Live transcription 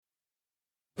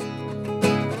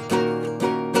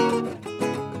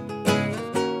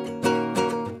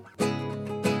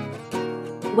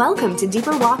Welcome to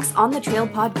Deeper Walks on the Trail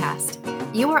podcast.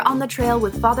 You are on the trail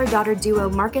with father-daughter duo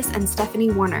Marcus and Stephanie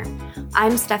Warner.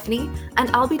 I'm Stephanie, and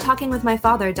I'll be talking with my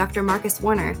father, Dr. Marcus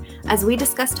Warner, as we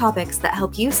discuss topics that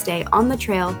help you stay on the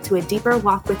trail to a deeper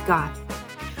walk with God.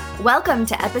 Welcome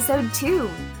to episode 2.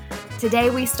 Today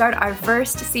we start our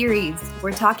first series.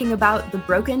 We're talking about the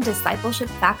Broken Discipleship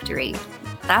Factory.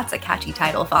 That's a catchy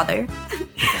title, Father.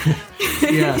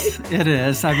 Yes, it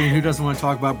is. I mean, who doesn't want to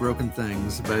talk about broken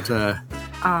things? But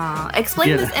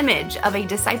explain this image of a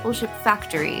discipleship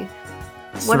factory.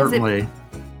 What certainly. is it?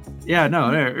 Yeah,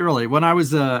 no, really. When I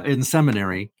was in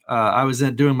seminary, I was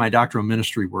doing my doctoral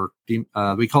ministry work.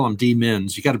 We call them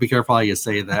D-Mins. You got to be careful how you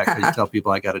say that because you tell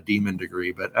people I got a D-Min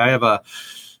degree. But I have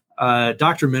a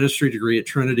doctoral ministry degree at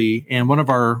Trinity, and one of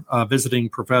our visiting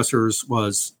professors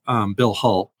was Bill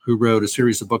Hull, who wrote a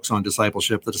series of books on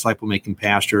discipleship, the disciple-making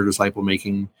pastor,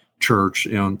 disciple-making church,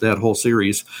 that whole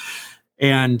series.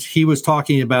 And he was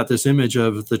talking about this image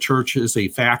of the church as a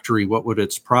factory. What would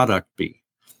its product be?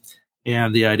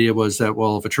 And the idea was that,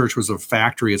 well, if a church was a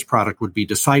factory, its product would be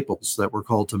disciples that were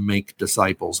called to make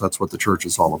disciples. That's what the church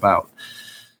is all about.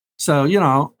 So,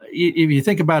 if you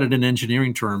think about it in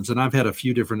engineering terms, and I've had a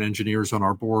few different engineers on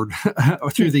our board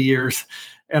through the years,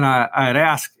 and I had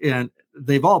asked, and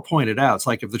they've all pointed out, it's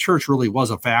like if the church really was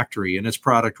a factory and its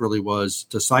product really was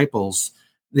disciples,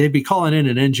 they'd be calling in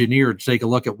an engineer to take a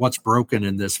look at what's broken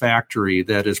in this factory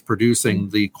that is producing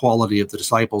the quality of the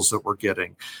disciples that we're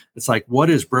getting. It's like, what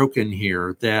is broken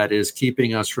here that is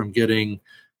keeping us from getting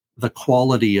the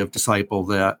quality of disciple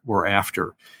that we're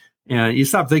after? And you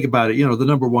stop thinking about it, the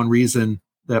number one reason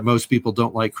that most people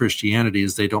don't like Christianity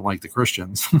is they don't like the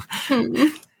Christians.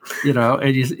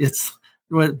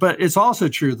 But it's also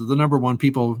true that the number one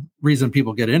reason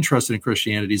people get interested in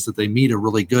Christianity is that they meet a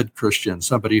really good Christian,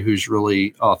 somebody who's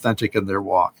really authentic in their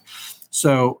walk.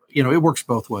 So, it works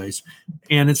both ways.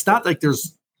 And it's not like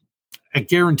there's a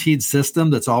guaranteed system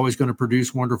that's always going to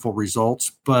produce wonderful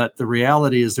results. But the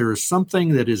reality is there is something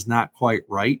that is not quite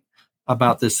right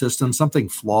about this system, something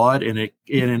flawed. And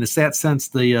in that sense,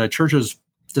 the church's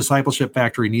discipleship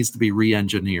factory needs to be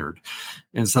re-engineered.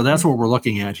 And so that's what we're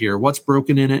looking at here. What's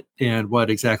broken in it and what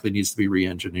exactly needs to be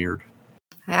re-engineered.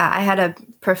 Yeah, I had a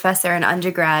professor in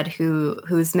undergrad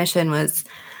whose mission was,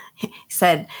 he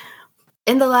said,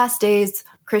 in the last days,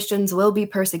 Christians will be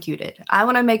persecuted. I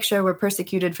want to make sure we're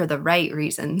persecuted for the right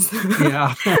reasons.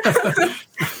 Yeah.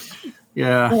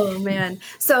 Yeah. Oh, man.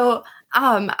 So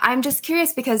I'm just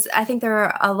curious because I think there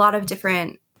are a lot of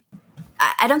different,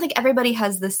 I don't think everybody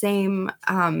has the same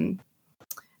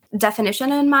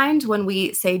definition in mind when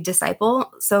we say disciple.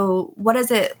 So what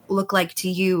does it look like to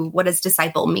you? What does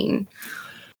disciple mean?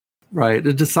 Right.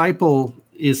 A disciple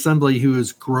is somebody who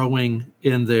is growing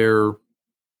in their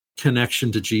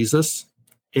connection to Jesus.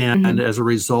 And as a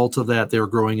result of that, they're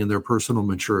growing in their personal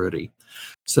maturity.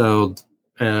 So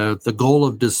the goal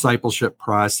of discipleship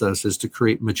process is to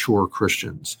create mature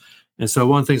Christians. And so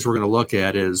one of the things we're going to look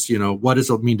at is, what does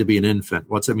it mean to be an infant?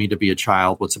 What's it mean to be a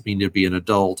child? What's it mean to be an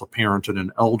adult, a parent, and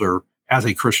an elder as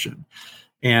a Christian?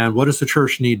 And what does the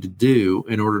church need to do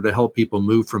in order to help people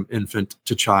move from infant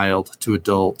to child to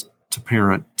adult to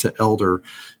parent to elder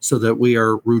so that we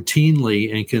are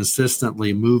routinely and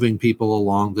consistently moving people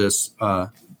along this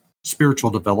spiritual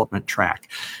development track?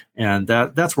 And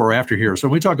that's what we're after here. So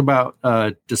when we talk about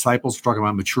disciples, we're talking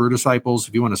about mature disciples.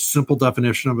 If you want a simple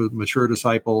definition of a mature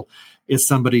disciple, it's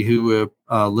somebody who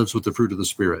lives with the fruit of the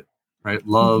Spirit, right?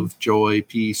 Love, joy,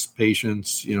 peace,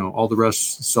 patience, all the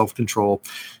rest, self-control.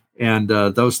 And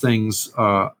those things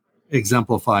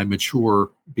exemplify mature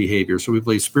behavior. So we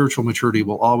believe spiritual maturity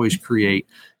will always create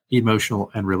emotional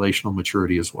and relational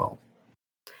maturity as well.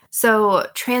 So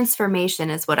transformation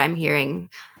is what I'm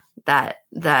hearing, that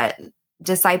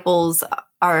disciples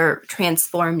are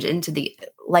transformed into the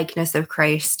likeness of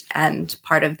Christ, and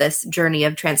part of this journey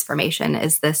of transformation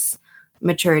is this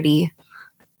maturity.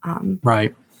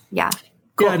 Right. Yeah.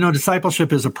 Cool. Yeah, no,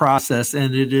 discipleship is a process,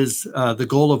 and it is the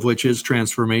goal of which is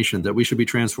transformation, that we should be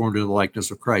transformed into the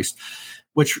likeness of Christ,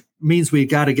 which means we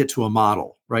got to get to a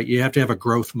model, right? You have to have a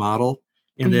growth model,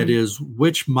 and that is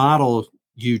which model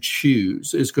you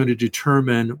choose is going to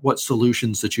determine what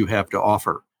solutions that you have to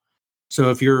offer. So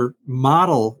if your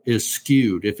model is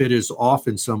skewed, if it is off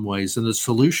in some ways, then the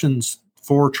solutions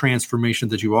for transformation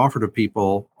that you offer to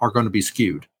people are going to be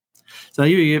skewed. So I'll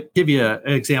give you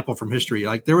an example from history.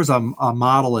 Like there was a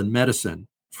model in medicine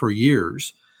for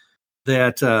years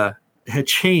that had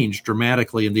changed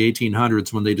dramatically in the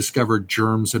 1800s when they discovered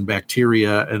germs and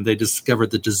bacteria, and they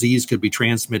discovered that disease could be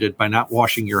transmitted by not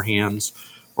washing your hands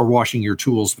or washing your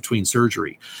tools between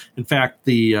surgery. In fact,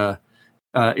 the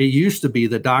It used to be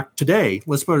that today,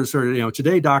 let's put it sort of,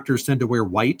 today doctors tend to wear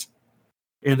white,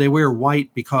 and they wear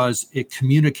white because it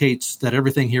communicates that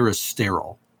everything here is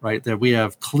sterile, right? That we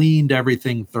have cleaned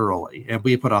everything thoroughly, and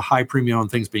we put a high premium on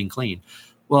things being clean.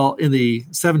 Well, in the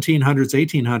 1700s,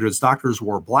 1800s, doctors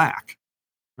wore black,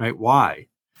 right? Why?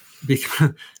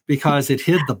 Because it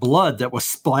hid the blood that was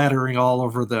splattering all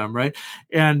over them, right?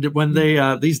 And when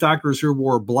these doctors who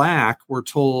wore black were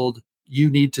told, you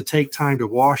need to take time to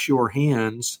wash your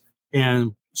hands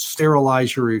and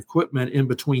sterilize your equipment in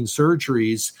between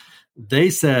surgeries, they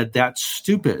said that's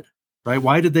stupid, right?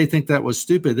 Why did they think that was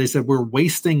stupid? They said, we're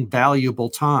wasting valuable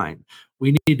time.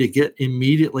 We need to get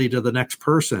immediately to the next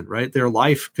person, right? Their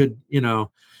life could,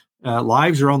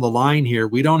 lives are on the line here.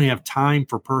 We don't have time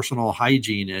for personal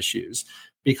hygiene issues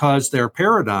because their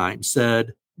paradigm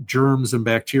said germs and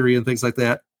bacteria and things like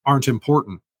that aren't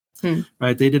important,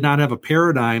 right? They did not have a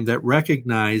paradigm that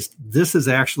recognized this is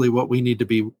actually what we need to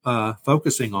be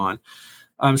focusing on.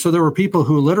 So there were people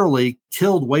who literally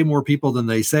killed way more people than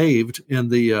they saved in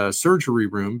the surgery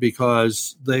room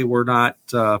because they were not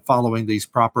following these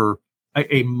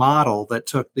a model that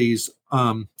took these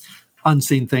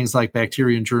unseen things like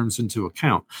bacteria and germs into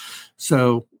account.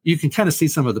 So you can kind of see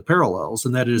some of the parallels,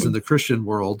 and that is in the Christian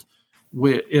world,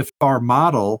 if our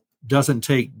model doesn't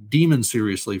take demons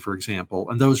seriously, for example,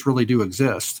 and those really do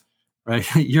exist, right?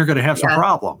 You're going to have some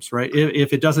problems, right?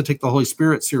 If it doesn't take the Holy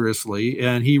Spirit seriously,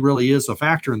 and he really is a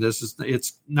factor in this,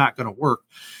 it's not going to work.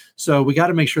 So we got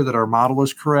to make sure that our model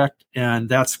is correct. And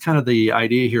that's kind of the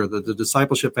idea here, that the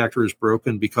discipleship factor is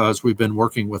broken because we've been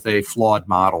working with a flawed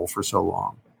model for so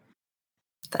long.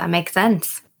 That makes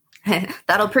sense.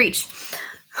 That'll preach.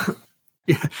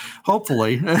 Yeah,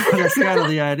 hopefully. That's kind of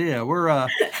the idea. We're,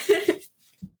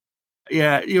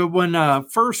 when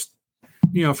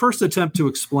first attempt to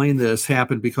explain this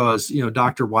happened because,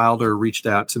 Dr. Wilder reached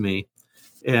out to me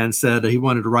and said he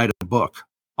wanted to write a book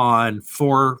on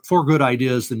four good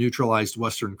ideas that neutralized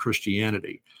Western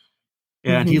Christianity.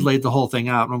 And he laid the whole thing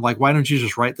out. And I'm like, why don't you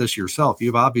just write this yourself?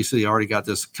 You've obviously already got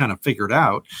this kind of figured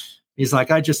out. He's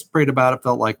like, I just prayed about it,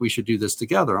 felt like we should do this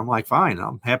together. I'm like, fine,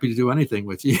 I'm happy to do anything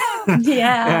with you.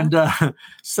 Yeah. And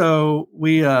so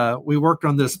we worked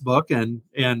on this book and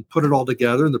put it all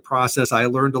together. In the process, I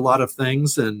learned a lot of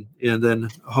things and then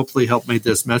hopefully helped make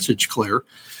this message clear.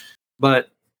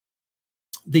 But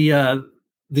the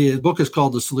book is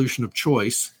called The Solution of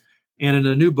Choice. And in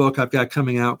a new book I've got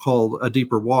coming out called A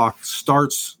Deeper Walk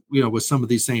starts, with some of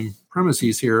these same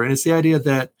premises here. And it's the idea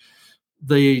that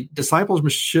the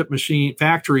discipleship machine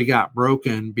factory got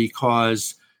broken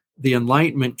because the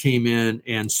Enlightenment came in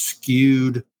and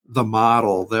skewed the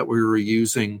model that we were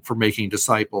using for making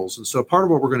disciples. And so part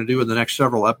of what we're going to do in the next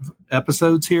several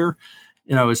episodes here,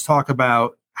 is talk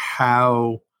about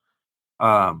how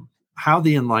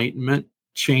the Enlightenment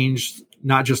changed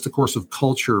not just the course of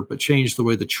culture, but changed the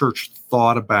way the church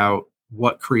thought about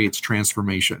what creates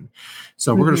transformation.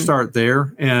 So we're going to start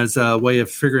there as a way of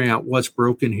figuring out what's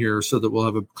broken here so that we'll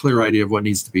have a clear idea of what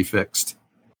needs to be fixed.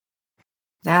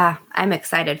 Yeah, I'm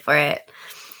excited for it.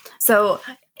 So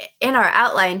in our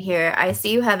outline here, I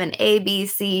see you have an A, B,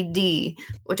 C, D,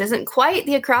 which isn't quite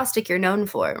the acrostic you're known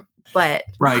for, but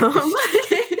right.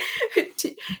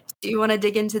 Do you want to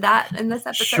dig into that in this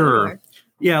episode? Sure. Or?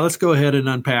 Yeah, let's go ahead and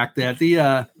unpack that.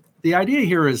 The idea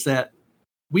here is that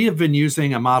we have been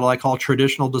using a model I call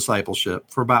traditional discipleship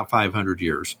for about 500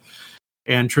 years.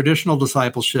 And traditional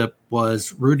discipleship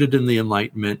was rooted in the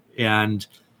Enlightenment, and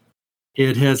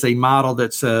it has a model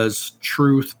that says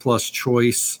truth plus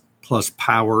choice plus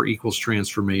power equals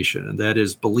transformation. And that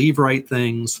is believe right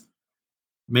things,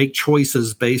 make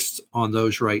choices based on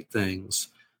those right things,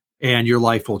 and your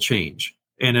life will change.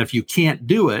 And if you can't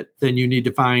do it, then you need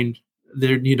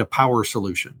a power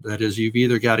solution. That is, you've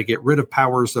either got to get rid of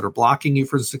powers that are blocking you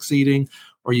from succeeding,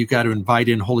 or you've got to invite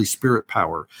in Holy Spirit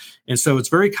power. And so it's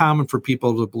very common for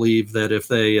people to believe that if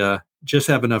they just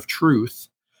have enough truth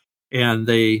and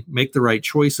they make the right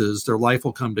choices, their life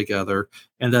will come together.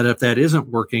 And that if that isn't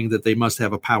working, that they must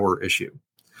have a power issue.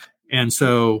 And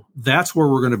so that's where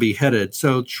we're going to be headed.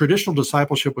 So traditional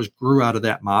discipleship grew out of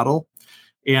that model.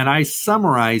 And I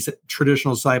summarize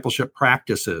traditional discipleship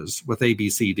practices with A,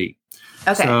 B, C, D.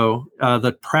 Okay. So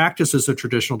the practices of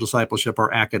traditional discipleship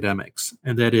are academics.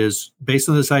 And that is based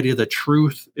on this idea that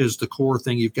truth is the core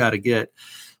thing you've got to get.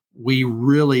 We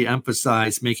really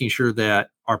emphasize making sure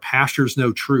that our pastors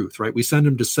know truth, right? We send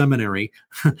them to seminary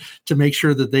to make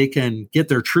sure that they can get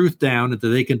their truth down and that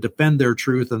they can defend their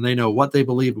truth and they know what they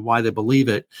believe and why they believe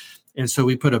it. And so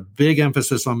we put a big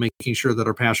emphasis on making sure that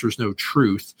our pastors know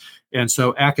truth. And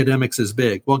so academics is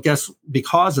big. Well,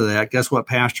 because of that, guess what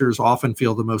pastors often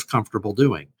feel the most comfortable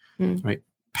doing? right?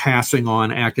 Passing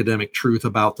on academic truth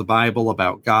about the Bible,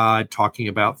 about God, talking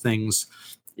about things,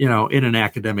 in an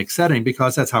academic setting,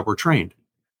 because that's how we're trained.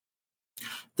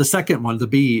 The second one, the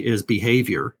B, is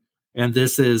behavior. And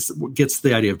this gets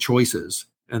the idea of choices.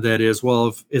 And that is, well,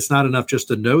 if it's not enough just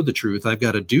to know the truth, I've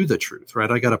got to do the truth,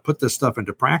 right? I got to put this stuff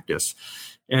into practice.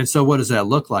 And so what does that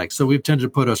look like? So we've tended to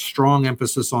put a strong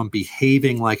emphasis on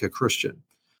behaving like a Christian.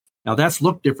 Now that's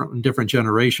looked different in different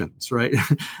generations, right?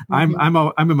 I'm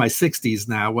in my 60s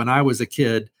now. When I was a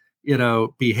kid,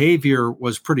 behavior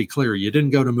was pretty clear. You didn't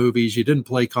go to movies, you didn't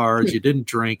play cards, you didn't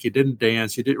drink, you didn't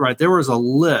dance, right? There was a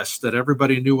list that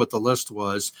everybody knew what the list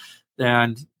was.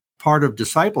 And part of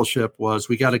discipleship was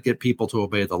we got to get people to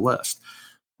obey the list.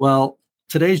 Well,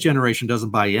 today's generation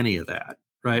doesn't buy any of that,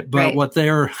 right? But what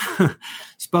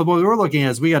but what we're looking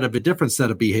at is we got a different set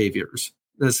of behaviors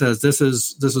that says this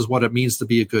is what it means to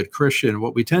be a good Christian.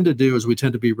 What we tend to do is we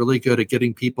tend to be really good at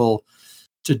getting people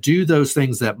to do those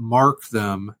things that mark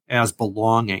them as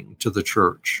belonging to the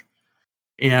church.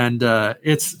 And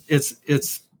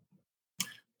it's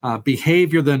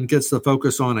behavior then gets the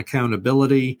focus on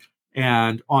accountability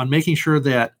and on making sure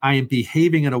that I am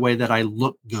behaving in a way that I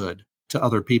look good to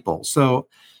other people. So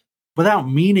without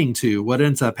meaning to, what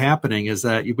ends up happening is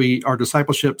that our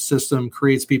discipleship system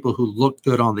creates people who look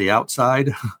good on the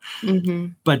outside,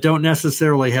 but don't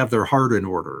necessarily have their heart in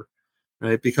order,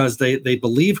 right? Because they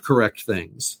believe correct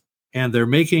things and they're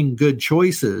making good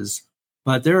choices,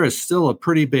 but there is still a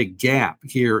pretty big gap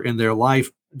here in their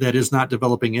life that is not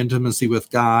developing intimacy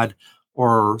with God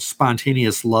or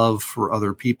spontaneous love for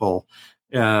other people.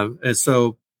 And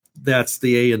so that's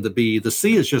the A and the B. The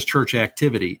C is just church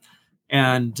activity.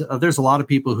 And there's a lot of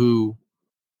people who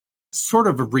sort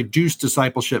of reduce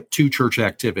discipleship to church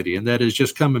activity, and that is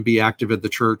just come and be active at the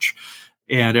church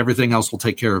and everything else will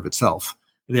take care of itself.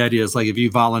 The idea is like if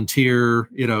you volunteer,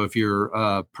 if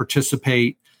you're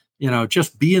participate,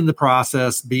 just be in the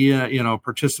process,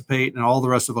 participate, and all the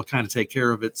rest of it will kind of take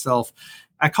care of itself.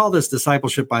 I call this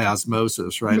discipleship by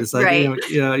osmosis, right? It's like,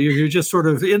 you're just sort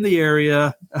of in the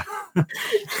area.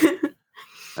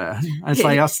 It's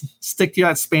like I'll stick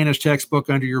that Spanish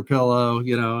textbook under your pillow,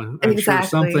 I'm sure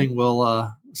something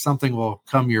will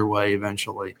come your way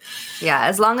eventually. Yeah,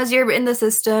 as long as you're in the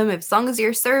system, as long as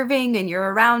you're serving and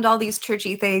you're around all these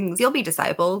churchy things, you'll be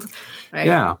discipled. Right?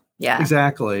 Yeah,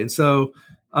 exactly. And so,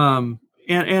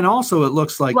 and also it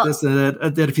looks like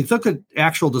that if you look at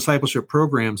actual discipleship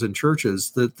programs in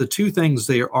churches, the two things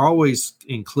they always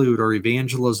include are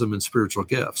evangelism and spiritual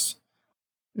gifts.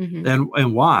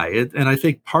 And why? And I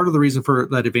think part of the reason for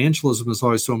that evangelism is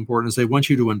always so important is they want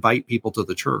you to invite people to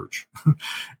the church.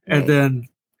 And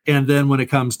then when it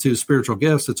comes to spiritual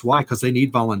gifts, it's why? Because they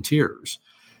need volunteers.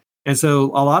 And so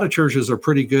a lot of churches are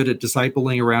pretty good at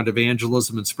discipling around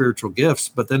evangelism and spiritual gifts,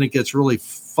 but then it gets really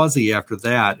fuzzy after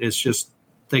that. It's just,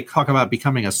 they talk about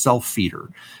becoming a self-feeder,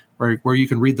 right? Where you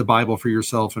can read the Bible for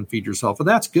yourself and feed yourself. And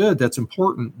that's good. That's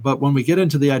important. But when we get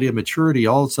into the idea of maturity,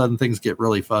 all of a sudden things get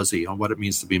really fuzzy on what it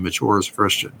means to be mature as a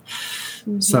Christian.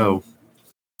 So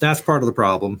that's part of the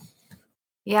problem.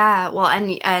 Yeah. Well,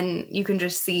 and you can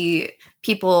just see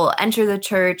people enter the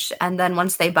church, and then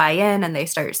once they buy in and they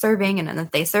start serving, and then if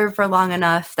they serve for long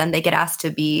enough, then they get asked to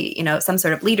be, some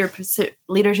sort of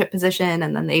leadership position,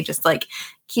 and then they just like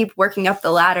keep working up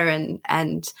the ladder,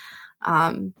 and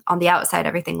on the outside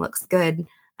everything looks good,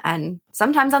 and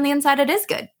sometimes on the inside it is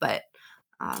good, but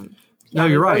no,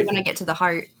 you're right. We're going to get to the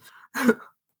heart.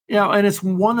 Yeah, and it's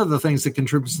one of the things that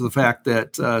contributes to the fact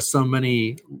that so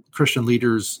many Christian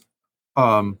leaders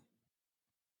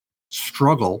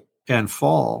struggle and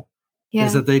fall,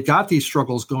 is that they've got these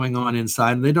struggles going on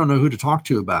inside and they don't know who to talk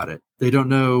to about it. They don't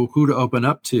know who to open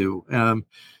up to.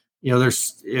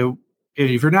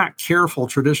 If you're not careful,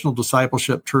 traditional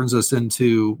discipleship turns us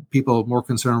into people more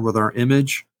concerned with our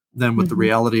image than with the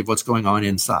reality of what's going on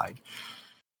inside.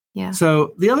 Yeah.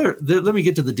 So let me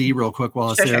get to the D real quick while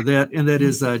I say that, and that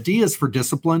is D is for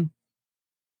discipline.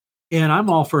 And I'm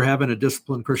all for having a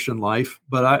disciplined Christian life,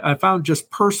 but I found just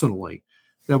personally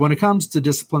that when it comes to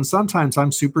discipline, sometimes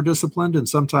I'm super disciplined and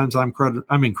sometimes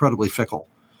I'm incredibly fickle.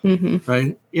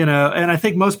 Right. And I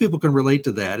think most people can relate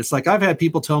to that. It's like, I've had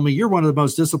people tell me, you're one of the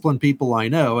most disciplined people I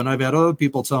know. And I've had other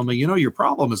people tell me, your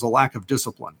problem is a lack of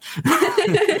discipline.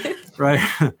 Right.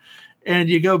 And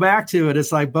you go back to it.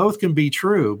 It's like both can be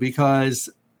true because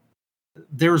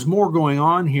there's more going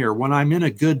on here. When I'm in a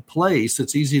good place,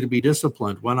 it's easy to be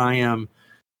disciplined. When I am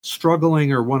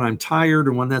struggling or when I'm tired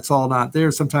or when that's all not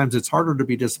there, sometimes it's harder to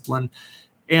be disciplined.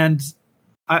 And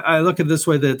I look at it this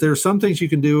way, that there's some things you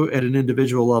can do at an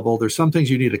individual level. There's some things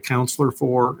you need a counselor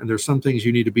for, and there's some things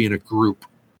you need to be in a group,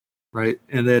 right?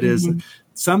 And that is,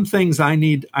 some things I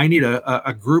need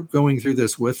a group going through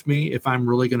this with me if I'm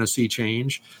really going to see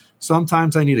change.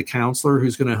 Sometimes I need a counselor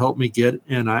who's going to help me get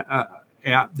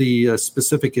at the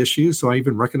specific issue, so I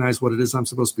even recognize what it is I'm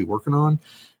supposed to be working on.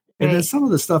 Right. And then some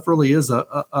of the stuff really is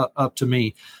up to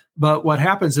me. But what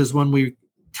happens is when we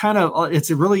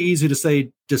it's really easy to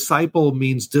say disciple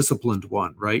means disciplined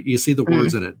one, right? You see the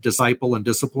words in it, disciple and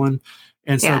discipline.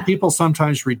 And so people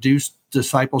sometimes reduce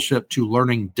discipleship to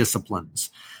learning disciplines.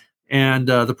 And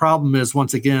the problem is,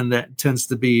 once again, that tends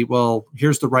to be, well,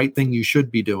 here's the right thing you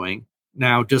should be doing.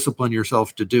 Now discipline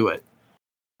yourself to do it.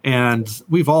 And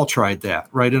we've all tried that,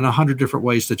 right? In 100 different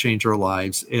ways to change our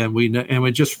lives. And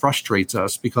it just frustrates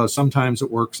us because sometimes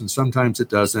it works and sometimes it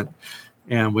doesn't.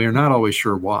 And we're not always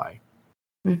sure why.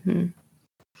 Mm-hmm.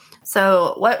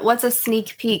 So what's a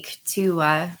sneak peek to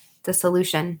the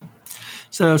solution?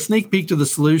 So sneak peek to the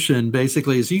solution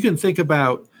basically is you can think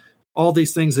about all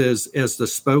these things as the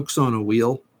spokes on a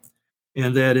wheel.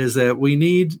 And that is that we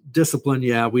need discipline.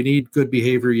 Yeah, we need good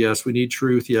behavior. Yes, we need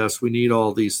truth. Yes, we need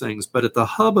all these things. But at the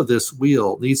hub of this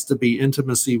wheel needs to be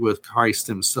intimacy with Christ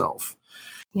himself.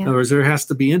 Yeah. In other words, there has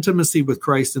to be intimacy with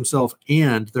Christ himself,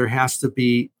 and that has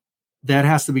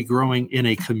to be growing in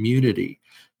a community.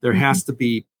 There has to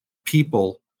be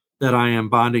people that I am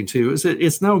bonding to.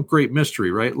 It's no great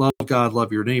mystery, right? Love God,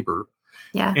 love your neighbor.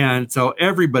 Yeah. And so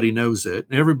everybody knows it.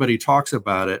 Everybody talks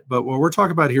about it. But what we're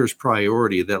talking about here is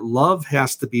priority, that love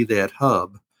has to be that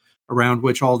hub around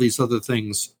which all these other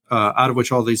things, out of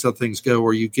which all these other things go,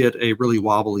 or you get a really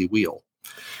wobbly wheel.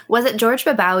 Was it George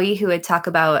Babawi who would talk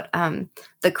about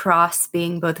the cross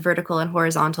being both vertical and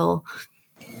horizontal?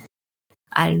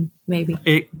 Maybe.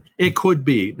 It could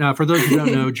be. Now, for those who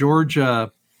don't know, George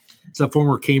is a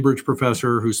former Cambridge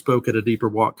professor who spoke at a Deeper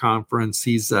Walk conference.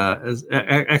 He's an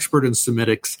expert in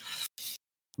Semitics.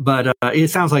 But it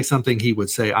sounds like something he would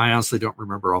say. I honestly don't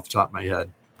remember off the top of my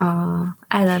head. Oh,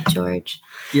 I love George.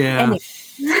 Yeah. Anyway.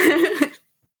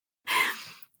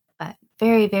 But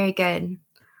very, very good.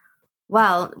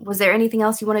 Well, was there anything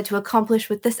else you wanted to accomplish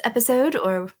with this episode,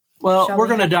 or? Well, we're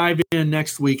going to dive in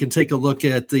next week and take a look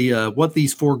at the what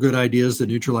these 4 good ideas that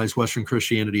neutralize Western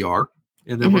Christianity are.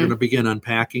 And then we're going to begin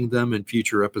unpacking them in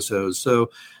future episodes.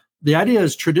 So the idea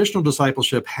is traditional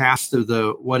discipleship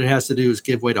what it has to do is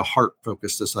give way to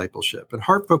heart-focused discipleship. And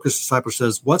heart-focused discipleship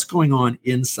says, what's going on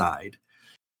inside?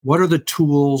 What are the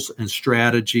tools and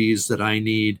strategies that I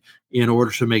need in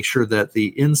order to make sure that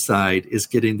the inside is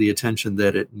getting the attention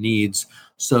that it needs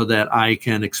so that I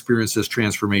can experience this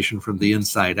transformation from the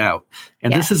inside out?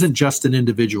 And this isn't just an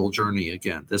individual journey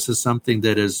again. This is something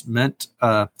that is meant,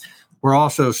 we're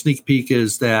also, sneak peek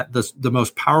is that the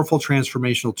most powerful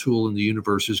transformational tool in the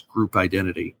universe is group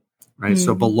identity, right?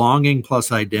 So belonging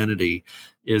plus identity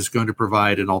is going to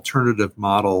provide an alternative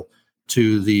model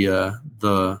to the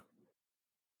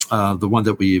one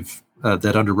that we've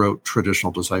that underwrote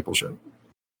traditional discipleship.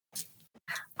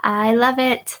 I love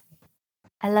it.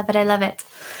 I love it. I love it.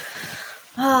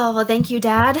 Oh, well, thank you,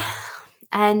 Dad.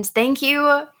 And thank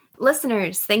you,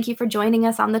 listeners. Thank you for joining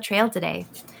us on the trail today.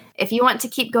 If you want to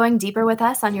keep going deeper with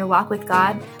us on your walk with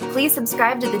God, please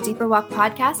subscribe to the Deeper Walk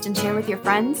podcast and share with your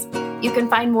friends. You can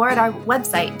find more at our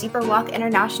website,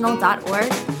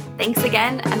 deeperwalkinternational.org. Thanks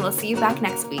again, and we'll see you back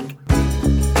next week.